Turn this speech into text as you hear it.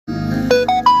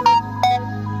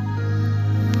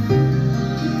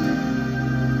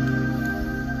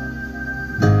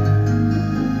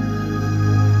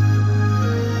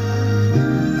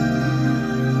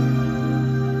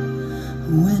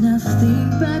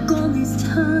lost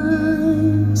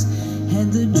times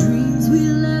and the dreams we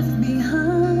left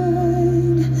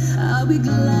behind. I'll be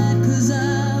glad 'cause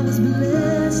I was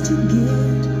blessed to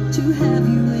get to have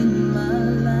you in my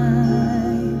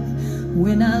life.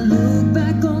 When I look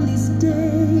back on these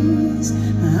days,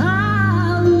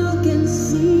 I'll look and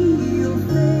see your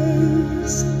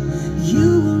face.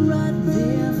 You were right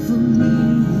there for me.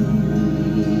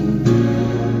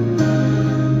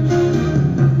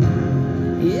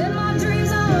 In my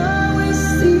dreams I always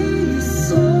see you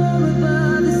soar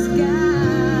above the sky.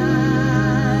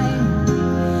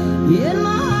 In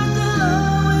my heart there'll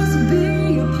always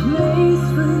be a place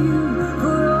for you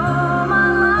for all my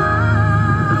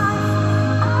life.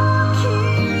 I'll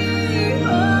keep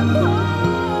a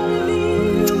part of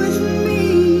you with me,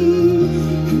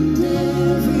 and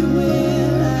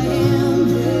everywhere I am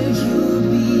there you'll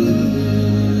be,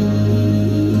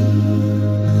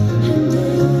 and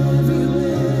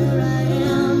everywhere I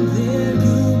am there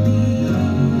you'll be.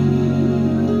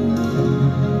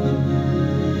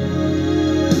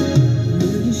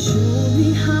 Will you show me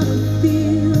how it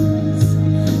feels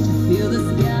to feel the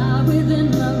sky within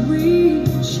my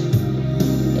reach?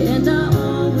 And I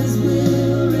always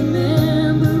will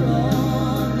remember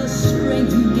all the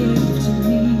strength you gave to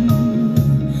me.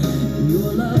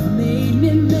 Your love made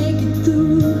me make it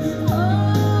through. Oh,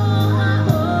 I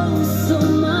owe so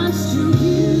much to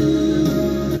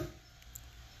you.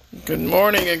 Good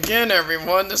morning again,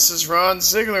 everyone. This is Ron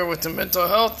Ziegler with the Mental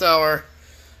Health Hour.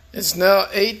 It's now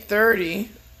 8:30.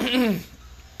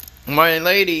 My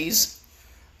ladies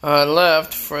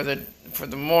left for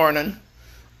the morning,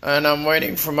 and I'm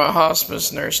waiting for my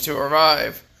hospice nurse to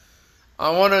arrive. I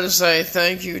wanted to say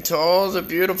thank you to all the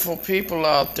beautiful people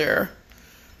out there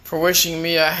for wishing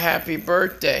me a happy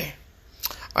birthday.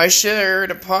 I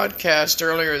shared a podcast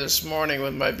earlier this morning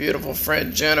with my beautiful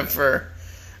friend Jennifer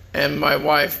and my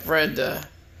wife Brenda,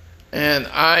 and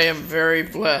I am very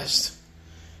blessed.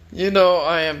 You know,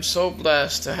 I am so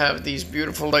blessed to have these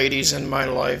beautiful ladies in my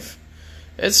life.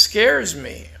 It scares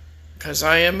me because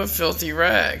I am a filthy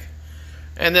rag.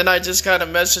 And then I just got a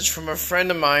message from a friend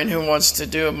of mine who wants to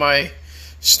do my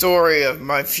story of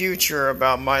my future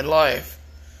about my life.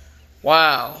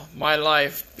 Wow, my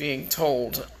life being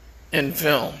told in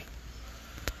film.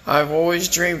 I've always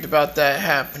dreamed about that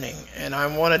happening, and I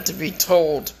want it to be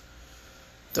told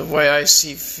the way I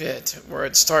see fit, where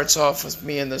it starts off with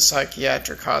me in the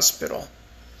psychiatric hospital,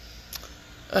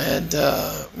 and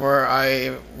where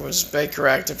I was Baker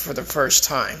acted for the first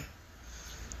time.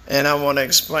 And I want to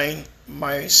explain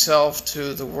myself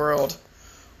to the world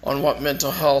on what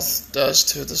mental health does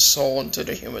to the soul and to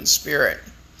the human spirit,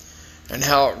 and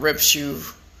how it rips you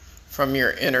from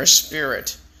your inner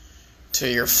spirit to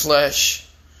your flesh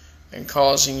and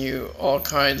causing you all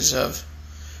kinds of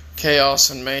chaos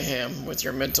and mayhem with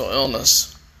your mental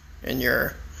illness in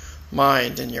your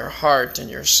mind and your heart and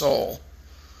your soul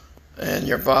and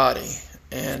your body.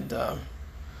 And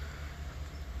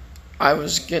I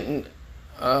was getting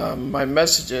my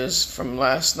messages from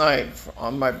last night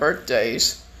on my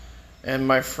birthdays, and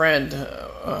my friend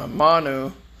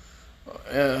Manu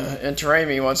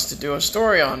Interami wants to do a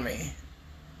story on me,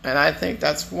 and I think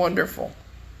that's wonderful.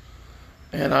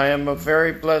 And I am a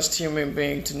very blessed human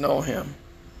being to know him.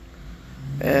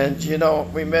 And you know,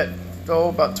 we met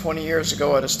about 20 years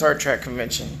ago at a Star Trek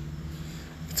convention.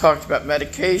 We talked about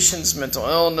medications, mental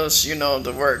illness, you know,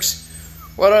 the works.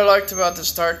 What I liked about the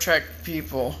Star Trek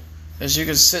people is you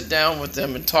could sit down with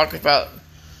them and talk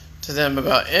to them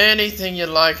about anything you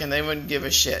like, and they wouldn't give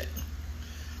a shit.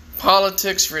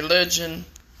 Politics, religion,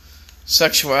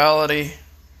 sexuality,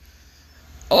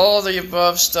 all the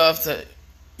above stuff that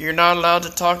you're not allowed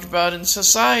to talk about in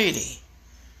society.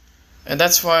 And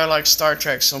that's why I like Star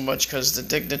Trek so much, because the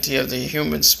dignity of the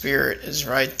human spirit is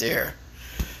right there.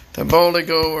 To boldly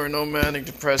go where no manic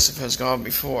depressive has gone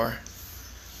before.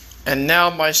 And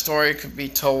now my story could be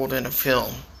told in a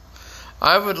film.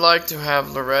 I would like to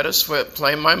have Loretta Swit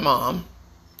play my mom,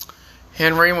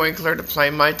 Henry Winkler to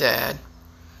play my dad,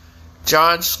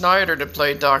 John Schneider to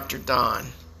play Dr.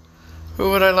 Don. Who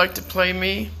would I like to play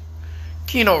me?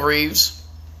 Keanu Reeves.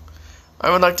 I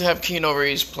would like to have Keanu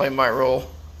Reeves play my role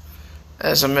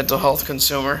as a mental health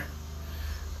consumer.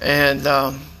 And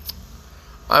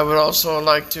I would also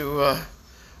like to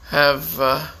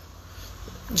have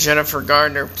Jennifer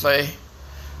Gardner play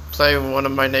one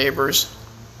of my neighbors.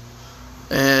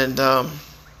 And I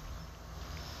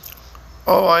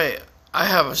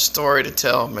have a story to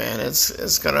tell, man.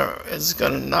 It's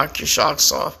gonna knock your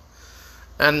socks off.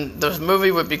 And the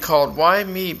movie would be called Why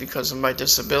Me? Because of My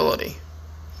Disability.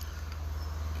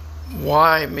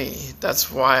 Why me? That's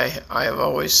why I have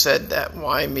always said that.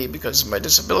 Why me? Because of my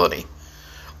disability.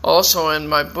 Also in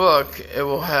my book, it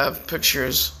will have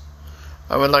pictures.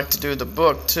 I would like to do the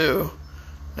book too,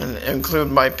 and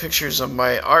include my pictures of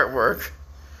my artwork.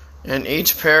 And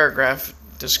each paragraph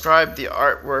describe the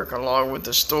artwork along with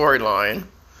the storyline.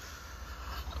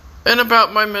 And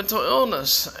about my mental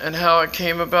illness and how it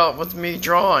came about with me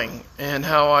drawing, and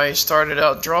how I started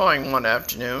out drawing one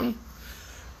afternoon.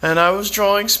 And I was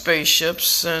drawing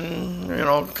spaceships and,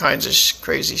 all kinds of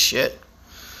crazy shit.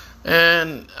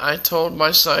 And I told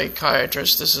my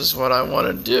psychiatrist, this is what I want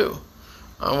to do.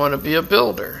 I want to be a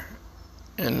builder.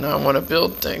 And I want to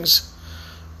build things.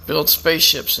 Build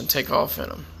spaceships and take off in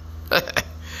them.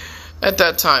 At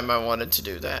that time, I wanted to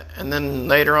do that. And then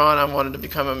later on, I wanted to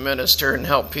become a minister and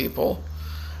help people.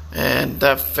 And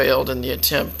that failed in the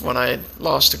attempt when I had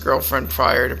lost a girlfriend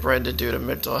prior to Brenda due to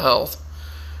mental health.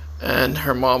 And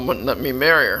her mom wouldn't let me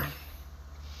marry her.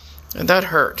 And that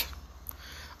hurt.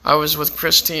 I was with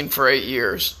Christine for 8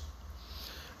 years.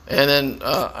 And then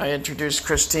I introduced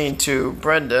Christine to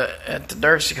Brenda at the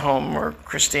nursing home where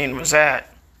Christine was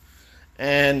at.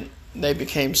 And they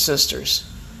became sisters.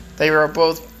 They were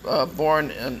both born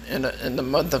in the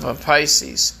month of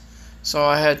Pisces. So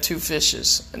I had 2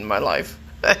 fishes in my life.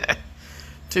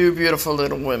 2 beautiful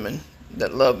little women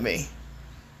that loved me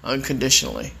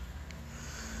unconditionally.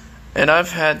 And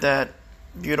I've had that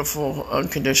beautiful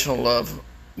unconditional love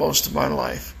most of my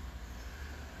life.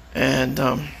 And,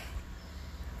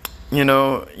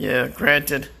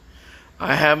 granted,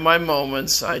 I have my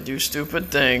moments. I do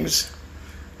stupid things.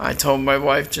 I told my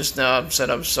wife just now, I said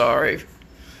I'm sorry.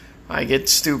 I get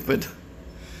stupid.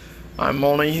 I'm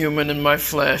only human in my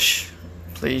flesh.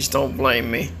 Please don't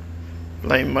blame me.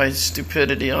 Blame my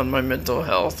stupidity on my mental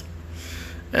health.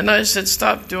 And I said,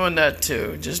 stop doing that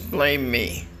too. Just blame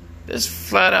me. Just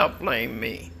flat out blame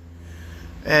me.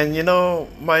 And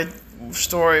my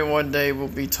story one day will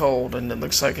be told, and it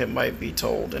looks like it might be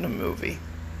told in a movie.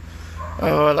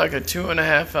 Like a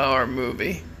 2.5-hour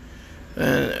movie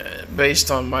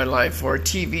based on my life, or a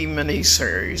TV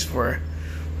miniseries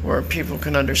where people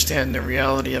can understand the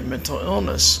reality of mental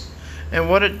illness and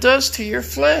what it does to your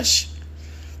flesh,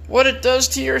 what it does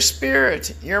to your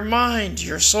spirit, your mind,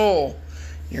 your soul,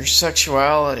 your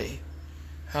sexuality,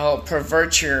 how it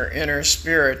perverts your inner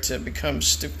spirit to become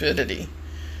stupidity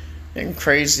and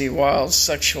crazy, wild,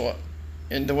 sexual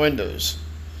innuendos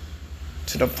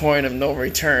to the point of no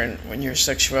return when your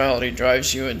sexuality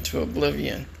drives you into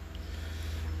oblivion,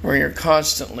 where you're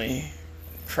constantly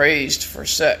crazed for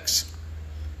sex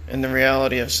and the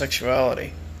reality of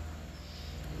sexuality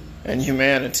and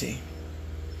humanity.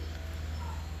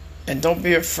 And don't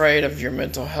be afraid of your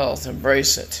mental health.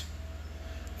 Embrace it.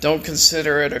 Don't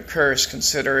consider it a curse.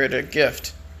 Consider it a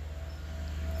gift.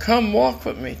 Come walk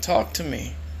with me. Talk to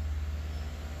me.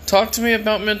 Talk to me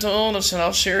about mental illness, and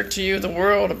I'll share to you, the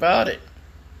world, about it.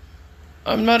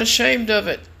 I'm not ashamed of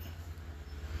it.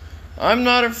 I'm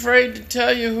not afraid to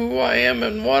tell you who I am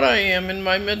and what I am in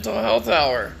my mental health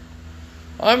hour.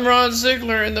 I'm Ron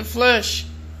Ziegler in the flesh.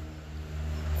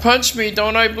 Punch me,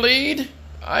 don't I bleed?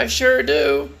 I sure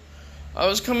do. I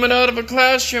was coming out of a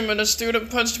classroom and a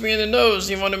student punched me in the nose.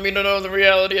 He wanted me to know the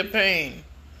reality of pain.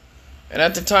 And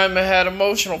at the time I had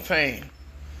emotional pain.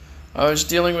 I was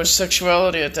dealing with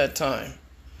sexuality at that time.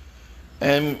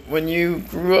 And when you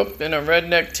grew up in a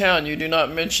redneck town, you do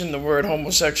not mention the word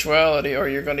homosexuality or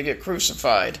you're going to get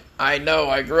crucified. I know.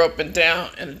 I grew up in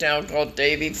a town called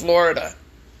Davie, Florida.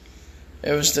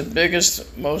 It was the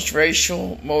biggest, most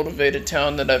racial motivated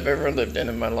town that I've ever lived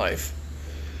in my life.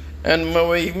 And when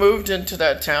we moved into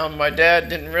that town, my dad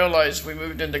didn't realize we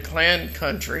moved into Klan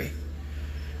country.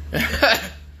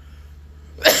 That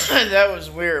was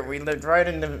weird. We lived right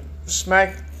in the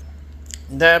smack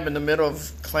dab in the middle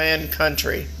of Klan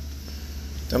country,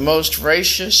 the most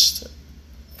racist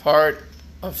part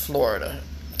of Florida,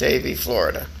 Davie,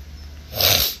 Florida,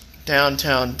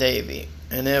 downtown Davie,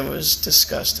 and it was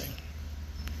disgusting.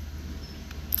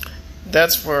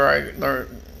 That's where I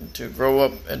learned to grow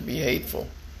up and be hateful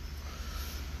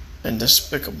and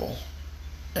despicable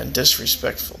and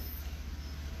disrespectful.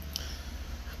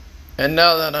 And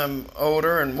now that I'm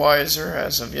older and wiser,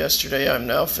 as of yesterday, I'm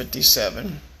now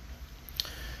 57.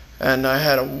 And I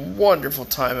had a wonderful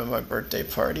time at my birthday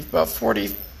party. About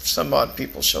 40 some odd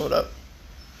people showed up.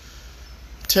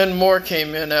 10 more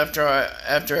came in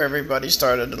after everybody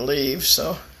started to leave,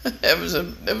 so it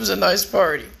was a nice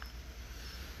party.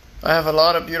 I have a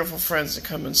lot of beautiful friends that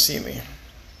come and see me.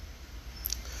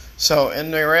 So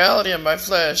in the reality of my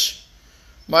flesh,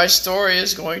 my story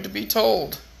is going to be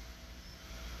told.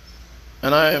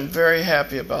 And I am very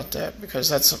happy about that, because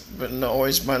that's been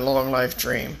always my long life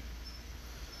dream.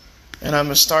 And I'm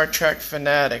a Star Trek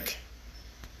fanatic.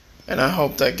 And I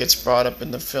hope that gets brought up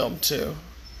in the film too.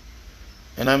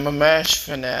 And I'm a MASH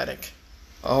fanatic.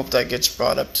 I hope that gets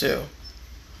brought up too.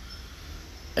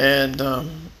 And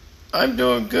I'm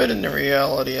doing good in the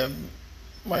reality of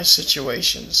my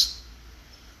situations.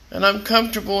 And I'm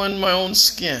comfortable in my own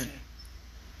skin.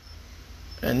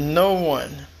 And no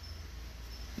one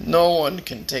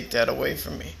can take that away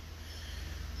from me.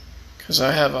 Because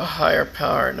I have a higher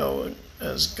power known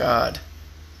as God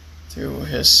through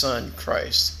His Son,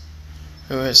 Christ,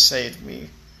 who has saved me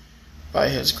by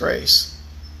His grace.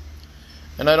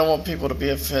 And I don't want people to be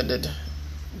offended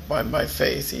by my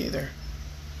faith either.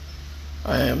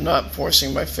 I am not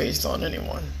forcing my faith on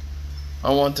anyone.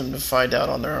 I want them to find out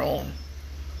on their own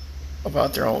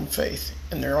about their own faith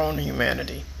and their own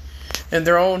humanity and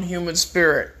their own human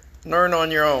spirit. Learn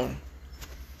on your own.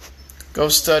 Go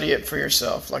study it for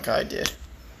yourself like I did.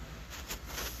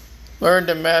 Learn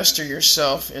to master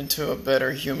yourself into a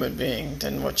better human being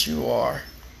than what you are.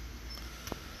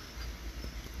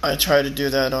 I try to do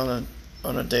that on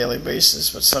a daily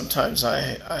basis, but sometimes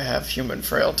I have human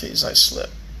frailties. I slip.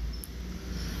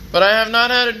 But I have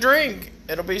not had a drink.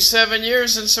 It'll be 7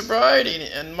 years in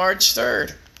sobriety on March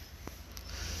 3rd.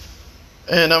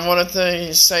 And I want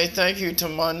to say thank you to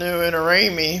Manu and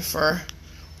Arami for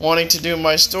wanting to do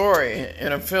my story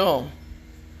in a film.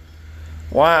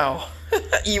 Wow.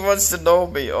 He wants to know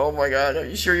me. Oh my God. Are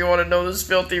you sure you want to know this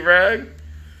filthy rag?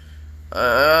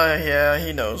 Yeah,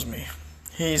 he knows me.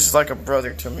 He's like a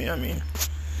brother to me. I mean,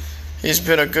 he's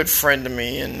been a good friend to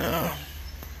me. And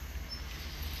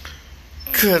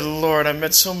good Lord, I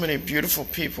met so many beautiful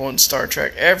people in Star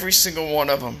Trek. Every single one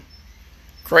of them.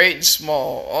 Great and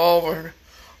small.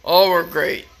 All were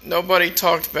great. Nobody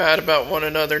talked bad about one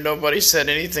another. Nobody said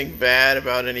anything bad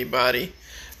about anybody.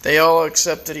 They all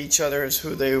accepted each other as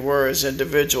who they were as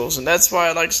individuals. And that's why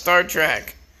I like Star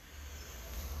Trek.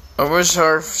 I wish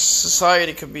our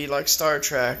society could be like Star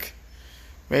Trek.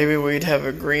 Maybe we'd have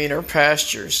a greener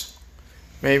pastures.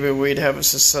 Maybe we'd have a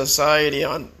society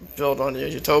built on the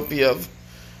utopia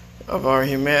of our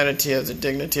humanity, of the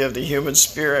dignity of the human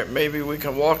spirit. Maybe we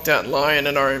can walk that line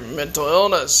in our mental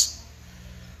illness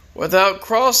without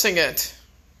crossing it.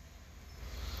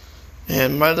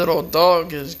 And my little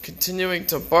dog is continuing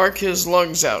to bark his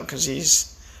lungs out because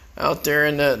he's out there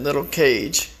in that little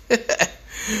cage.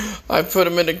 I put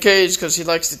him in a cage because he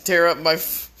likes to tear up my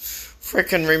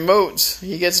frickin' remotes.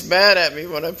 He gets mad at me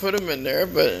when I put him in there,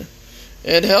 but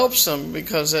it helps him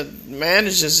because it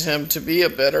manages him to be a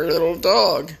better little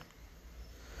dog.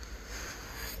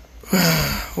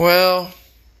 Well,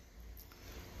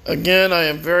 again, I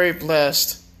am very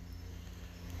blessed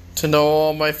to know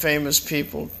all my famous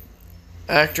people,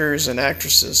 actors and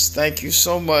actresses. Thank you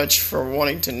so much for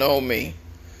wanting to know me.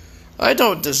 I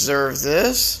don't deserve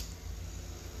this.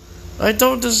 I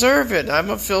don't deserve it. I'm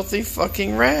a filthy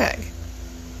fucking rag.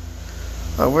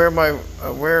 I wear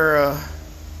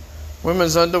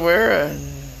women's underwear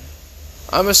and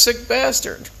I'm a sick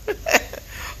bastard.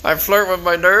 I flirt with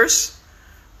my nurse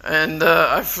and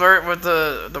I flirt with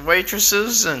the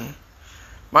waitresses, and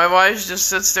my wife just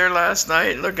sits there last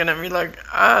night looking at me like,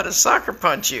 to sucker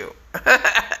punch you.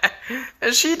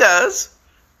 And she does.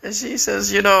 And she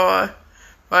says,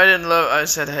 I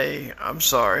said, hey, I'm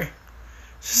sorry.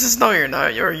 She says, no, you're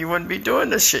not. You wouldn't be doing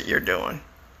this shit you're doing.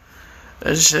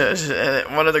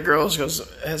 And one of the girls goes,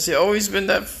 has he always been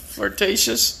that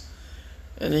flirtatious?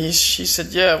 And she said,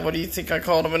 yeah, what do you think I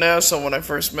called him an asshole when I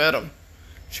first met him?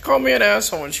 She called me an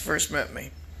asshole when she first met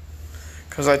me.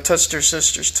 Because I touched her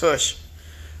sister's tush.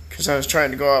 Because I was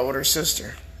trying to go out with her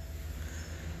sister.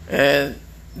 And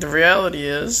the reality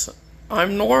is,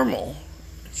 I'm normal.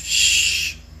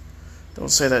 Shh. Don't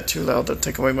say that too loud. They'll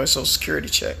take away my Social Security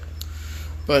check.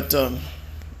 But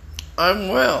I'm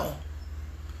well.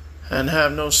 And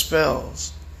have no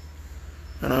spells.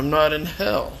 And I'm not in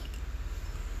hell.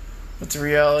 With the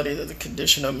reality of the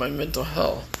condition of my mental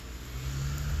health.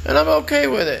 And I'm okay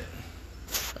with it.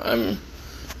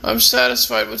 I'm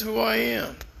satisfied with who I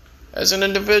am as an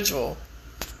individual.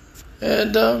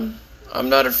 And I'm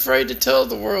not afraid to tell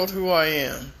the world who I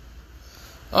am.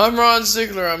 I'm Ron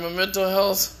Ziegler. I'm a mental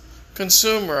health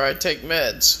consumer. I take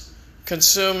meds.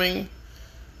 Consuming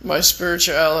my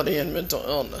spirituality and mental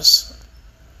illness.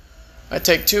 I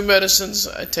take 2 medicines.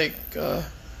 I take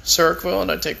Seroquel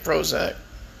and I take Prozac.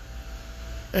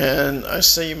 And I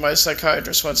see my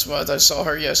psychiatrist once a month. I saw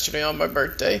her yesterday on my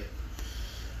birthday.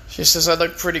 She says I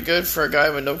look pretty good for a guy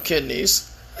with no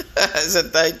kidneys. I said,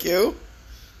 thank you.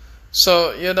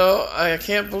 So, I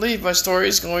can't believe my story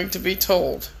is going to be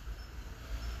told.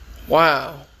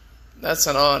 Wow. That's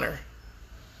an honor.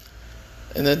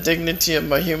 In the dignity of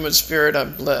my human spirit,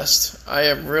 I'm blessed. I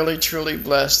am really, truly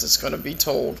blessed. It's going to be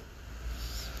told.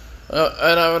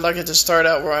 And I would like it to start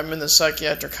out where I'm in the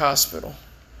psychiatric hospital,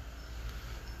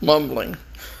 mumbling.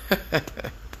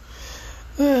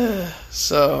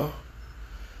 So,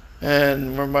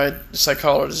 and where my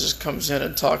psychologist comes in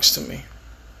and talks to me.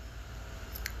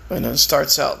 And it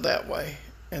starts out that way.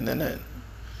 And then it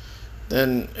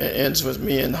ends with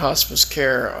me in hospice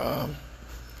care,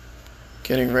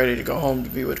 getting ready to go home to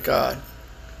be with God.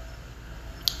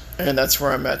 And that's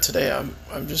where I'm at today.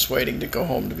 I'm just waiting to go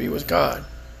home to be with God.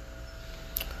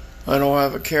 I don't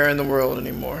have a care in the world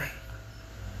anymore,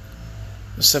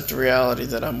 except the reality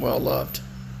that I'm well loved.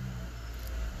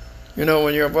 You know,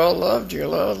 when you're well loved, you're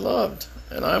well loved,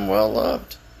 and I'm well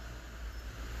loved.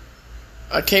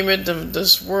 I came into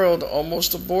this world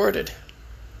almost aborted.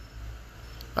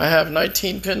 I have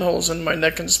 19 pinholes in my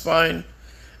neck and spine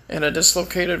and a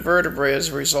dislocated vertebrae as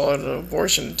a result of an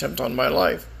abortion attempt on my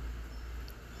life.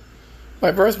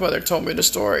 My birth mother told me the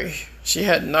story. She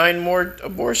had 9 more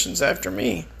abortions after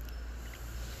me.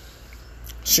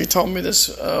 She told me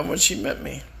this when she met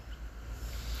me.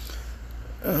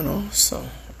 So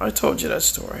I told you that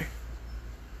story.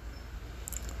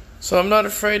 So I'm not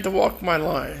afraid to walk my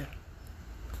line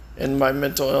in my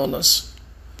mental illness.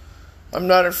 I'm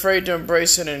not afraid to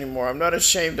embrace it anymore. I'm not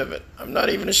ashamed of it. I'm not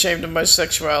even ashamed of my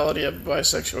sexuality, of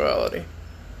bisexuality.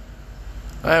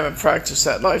 I haven't practiced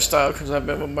that lifestyle because I've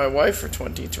been with my wife for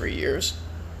 23 years.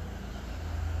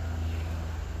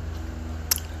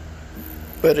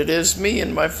 But it is me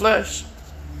in my flesh.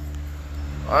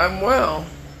 I'm well.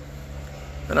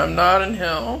 And I'm not in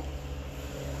hell.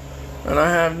 And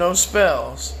I have no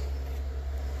spells.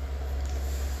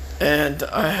 And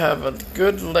I have a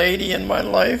good lady in my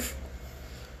life.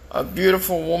 A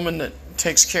beautiful woman that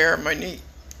takes care of my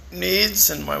needs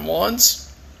and my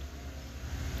wants.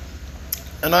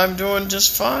 And I'm doing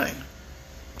just fine.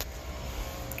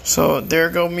 So there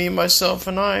go me, myself,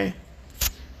 and I,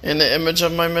 in the image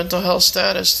of my mental health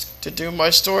status, to do my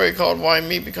story called Why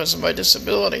Me? Because of my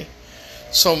disability.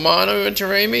 So Manu and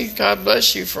Taremi, God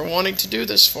bless you for wanting to do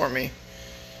this for me.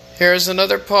 Here's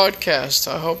another podcast.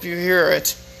 I hope you hear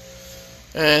it.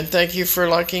 And thank you for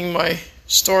liking my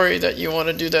story that you want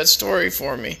to do that story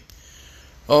for me.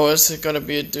 Oh, it's going to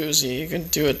be a doozy. You can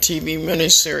do a TV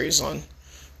miniseries on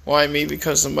Why Me?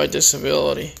 Because of my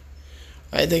disability.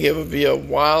 I think it would be a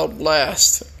wild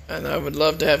blast. And I would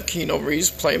love to have Keanu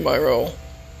Reeves play my role.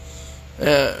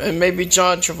 And maybe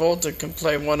John Travolta can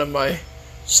play one of my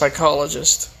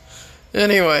psychologists.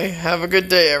 Anyway, have a good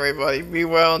day, everybody. Be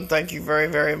well, and thank you very,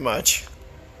 very much.